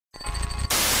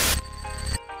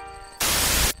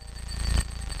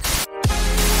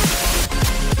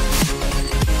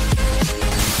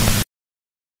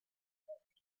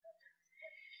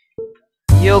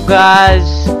Yo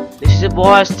guys, this is your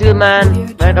boy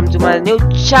Steelman. Welcome to my new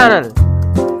channel.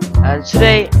 And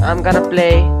today I'm gonna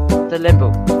play the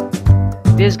Limbo.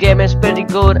 This game is pretty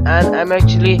good and I'm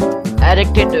actually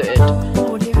addicted to it.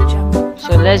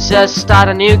 So let's just start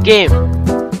a new game.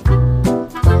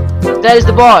 There is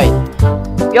the boy.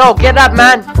 Yo, get up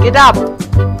man, get up.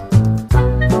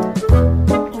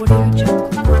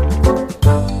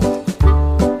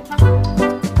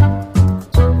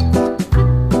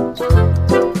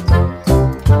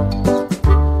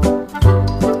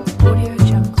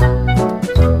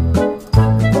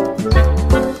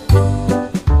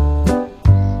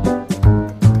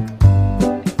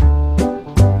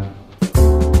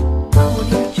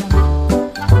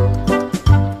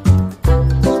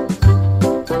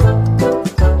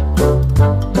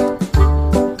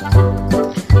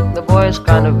 It's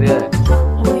kind of weird.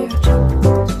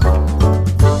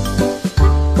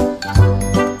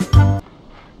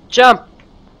 Jump!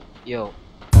 Yo.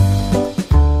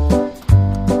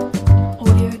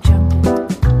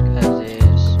 As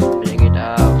is, bring it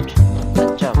out.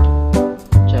 And jump.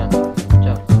 Jump.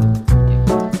 Jump.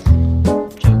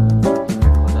 Jump.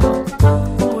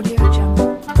 Go down.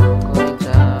 Going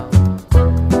down.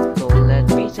 Don't let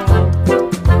me down.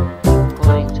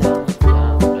 Going down.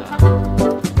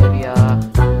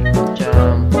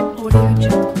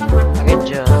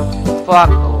 Fuck.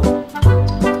 Oh.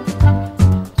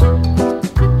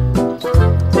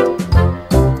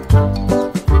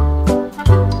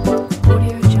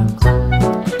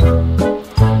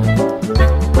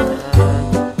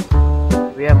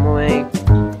 We are moving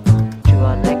to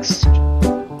our next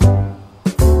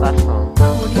platform.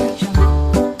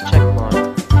 Checkpoint.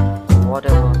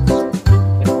 Whatever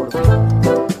it would be.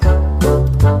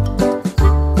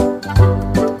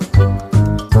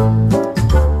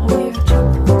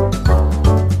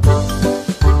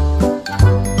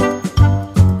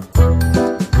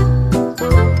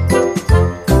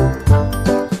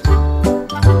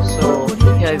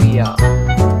 Here we are. So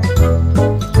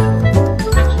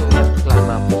we have to climb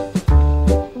up.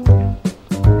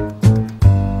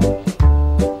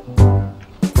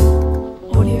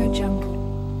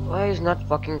 Why is not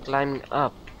fucking climbing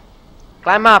up?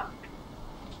 Climb up!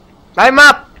 Climb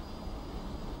up!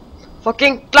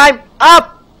 Fucking climb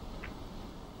up!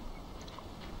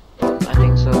 I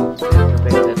think so. We have to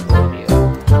break that board here.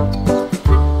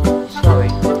 Sorry.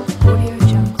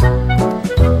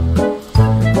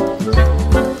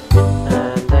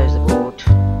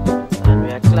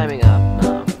 Climbing up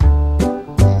now.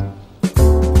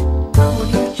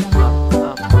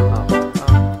 Up.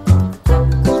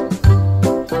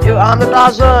 Yo, I'm the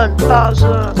Tarzan.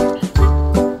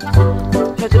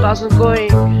 Here's the Tarzan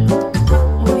going.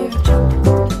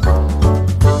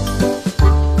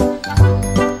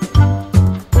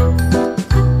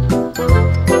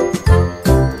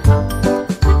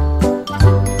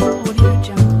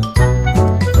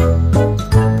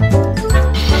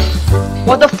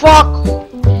 What the fuck?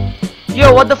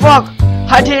 Yo, what the fuck?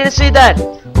 I didn't see that.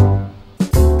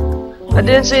 I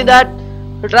didn't see that.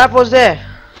 The trap was there.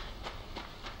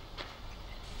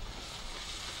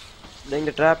 Bring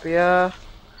the trap here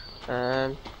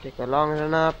and take a long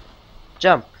run up.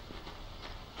 Jump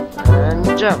and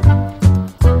jump.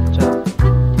 Jump.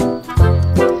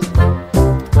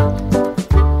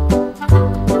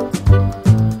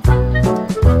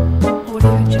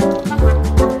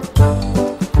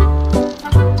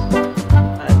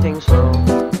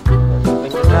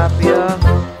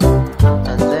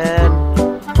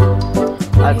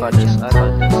 I got this. And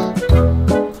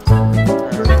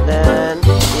then,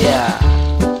 yeah.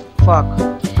 Fuck.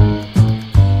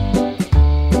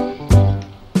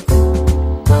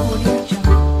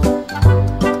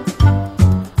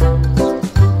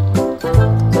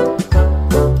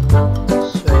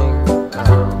 Swing,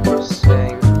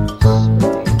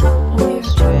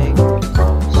 swing,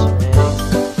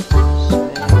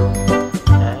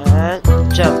 and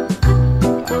jump.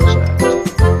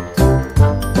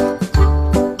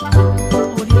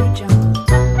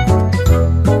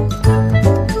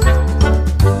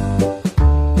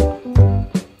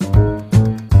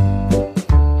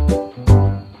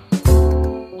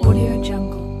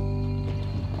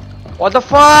 What the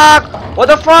fuck? What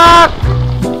the fuck?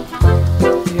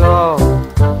 Yo,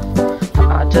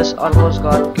 I just almost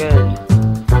got killed.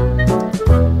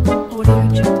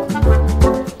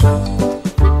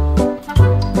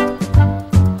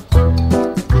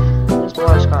 This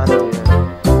boy's kind of weird.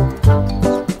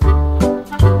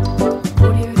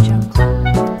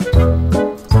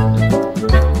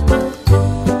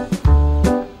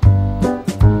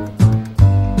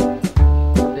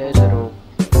 There's a rope.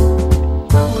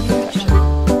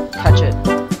 Catch it.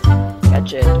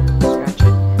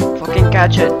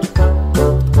 catch it.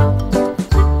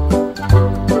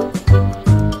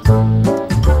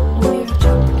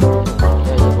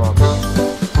 There's a box. I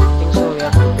think so. We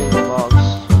have to build the box.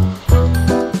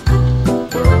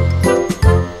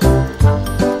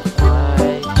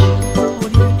 Right.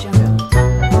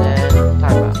 And then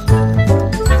time up.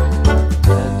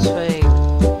 And swing,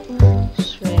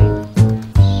 swing,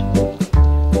 swing,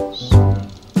 swing,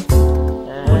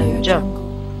 and jump.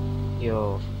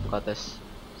 Yo, got this.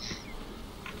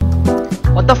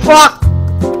 What the fuck?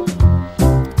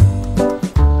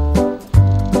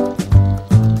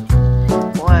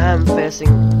 Why I'm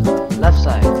facing left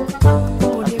side? I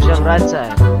jump right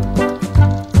side.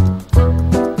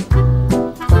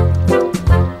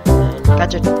 And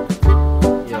catch it.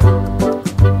 Yo.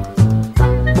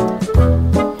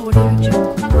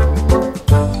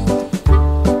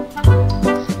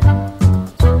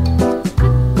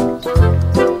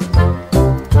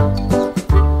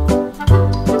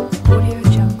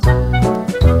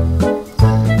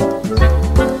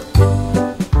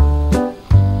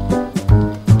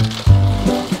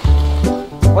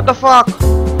 What the fuck?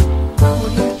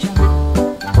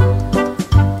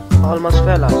 Almost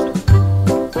fell out.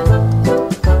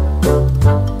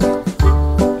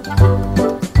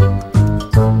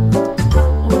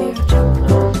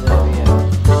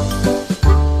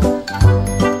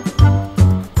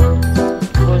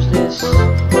 Who's this?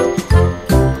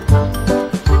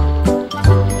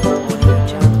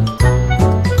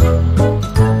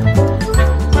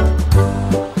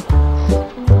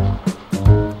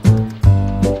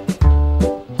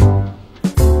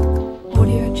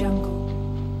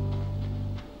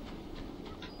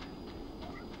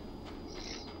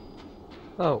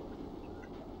 Oh,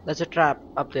 there's a trap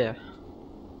up there.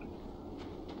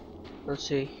 Let's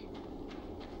see.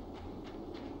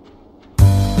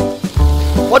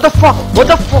 What the fuck? What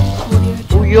the fuck?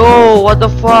 Oh, yo, what the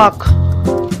fuck?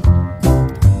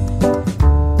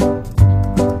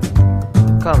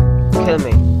 Come, kill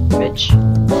me, bitch.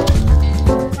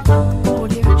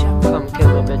 Come, kill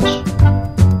me, bitch.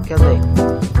 Kill me.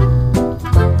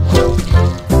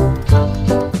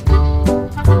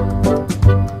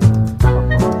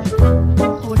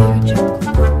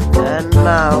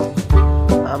 Now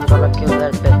I'm gonna kill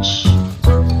that bitch.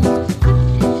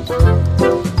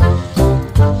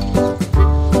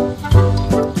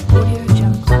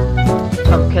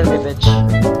 Come kill me, bitch.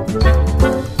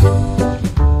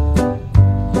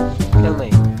 Kill me.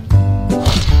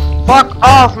 Fuck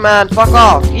off, man. Fuck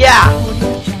off. Yeah.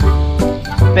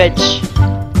 Bitch.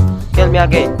 Kill me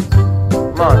again.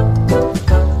 Come on.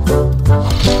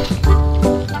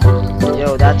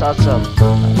 Yo, that's awesome.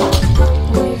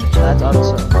 That's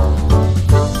awesome.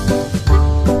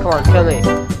 Come on, kill me.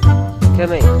 Kill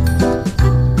me.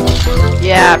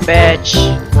 Yeah, bitch.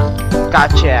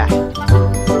 Gotcha.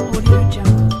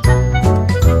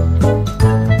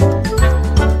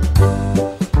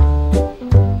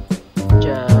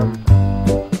 Jump.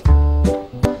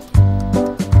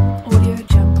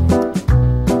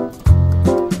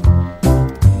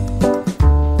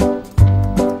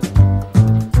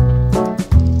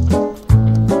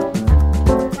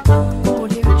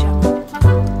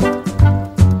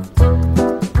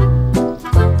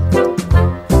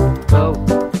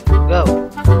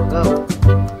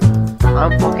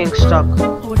 I'm fucking stuck.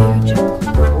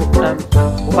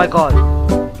 Oh my god.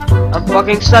 I'm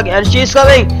fucking stuck and she's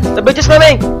coming. The bitch is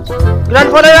coming. Run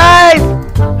for her life.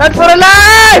 Run for her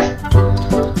life.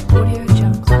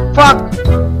 Fuck.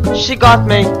 She got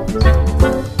me.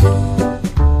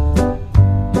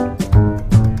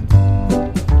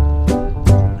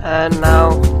 And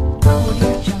now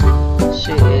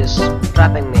she is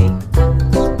trapping me.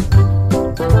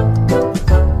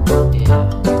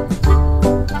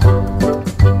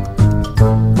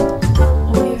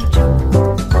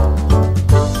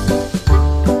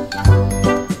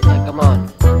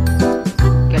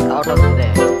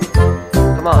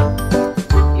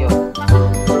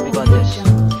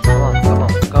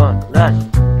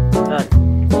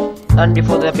 Run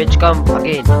before the bitch come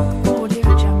again.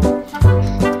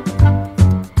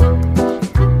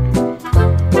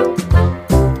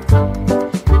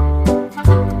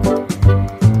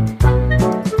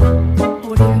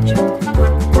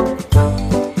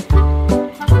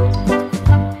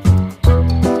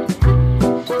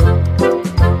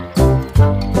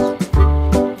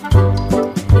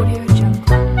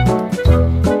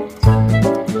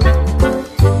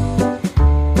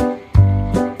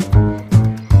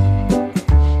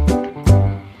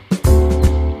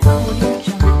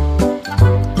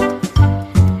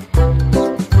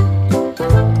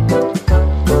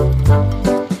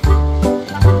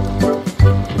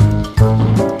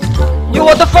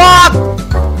 What the fuck?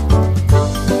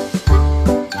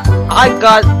 I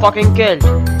got fucking killed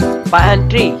by an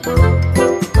tree.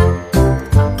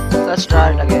 Let's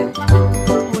try it again.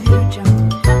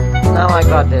 Now I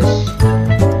got this.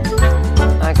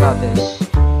 I got this.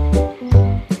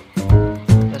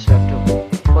 Just have to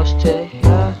push it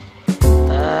here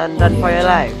and run for your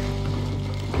life.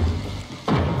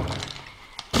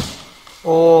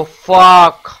 Oh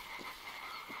fuck!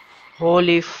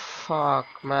 Holy fuck,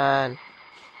 man!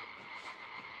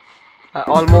 I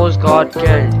almost got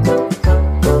killed.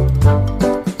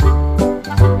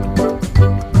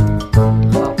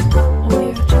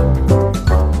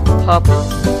 Hop,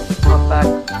 hop back,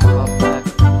 hop back,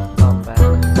 hop back,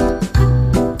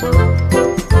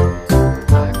 back,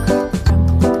 back.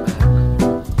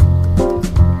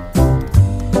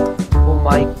 Oh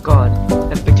my god,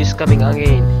 the bitch is coming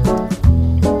again.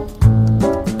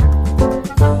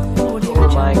 Oh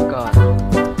my god.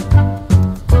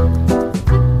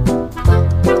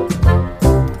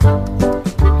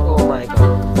 Oh my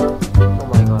god. Oh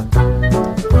my god.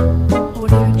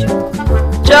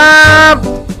 Jump!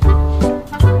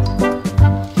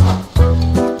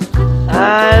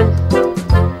 And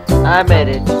I made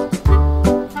it.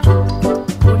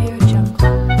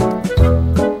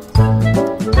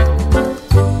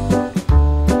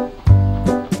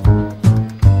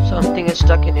 Something is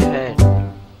stuck in your head.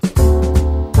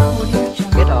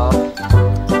 Get off.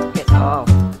 Get off.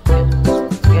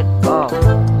 Get off.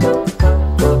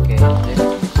 Okay.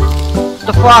 What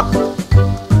the fuck?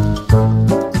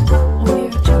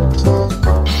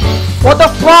 What the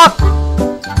fuck?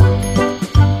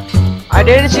 I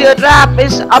didn't see the trap.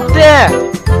 It's up there.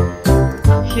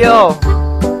 Yo.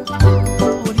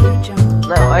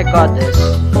 Now I got this.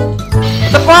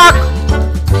 What the fuck?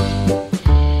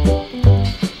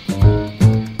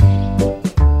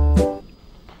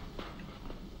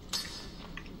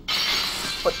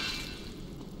 What?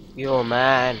 Yo,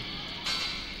 man.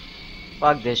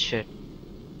 Fuck this shit.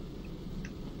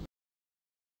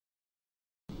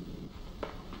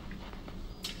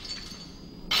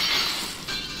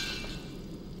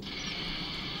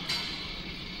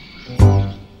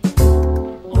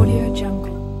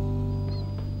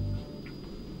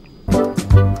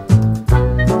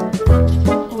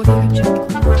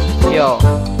 Yo,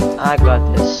 I got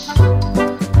this.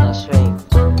 Now swing.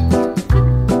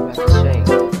 Back to swing.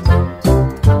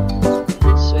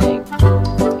 Swing.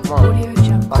 Come on.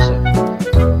 Pass it.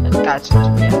 And catch it.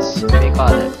 Yes. We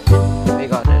got it. We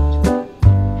got it.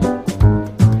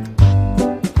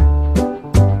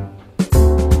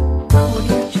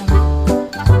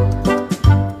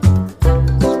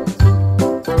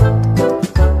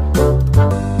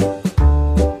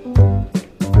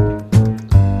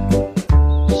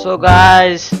 So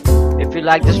guys, if you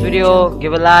like this video,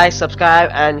 give a like, subscribe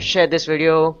and share this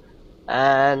video,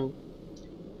 and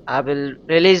I will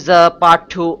release the part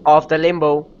 2 of the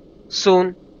Limbo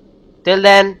soon. Till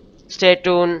then, stay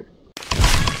tuned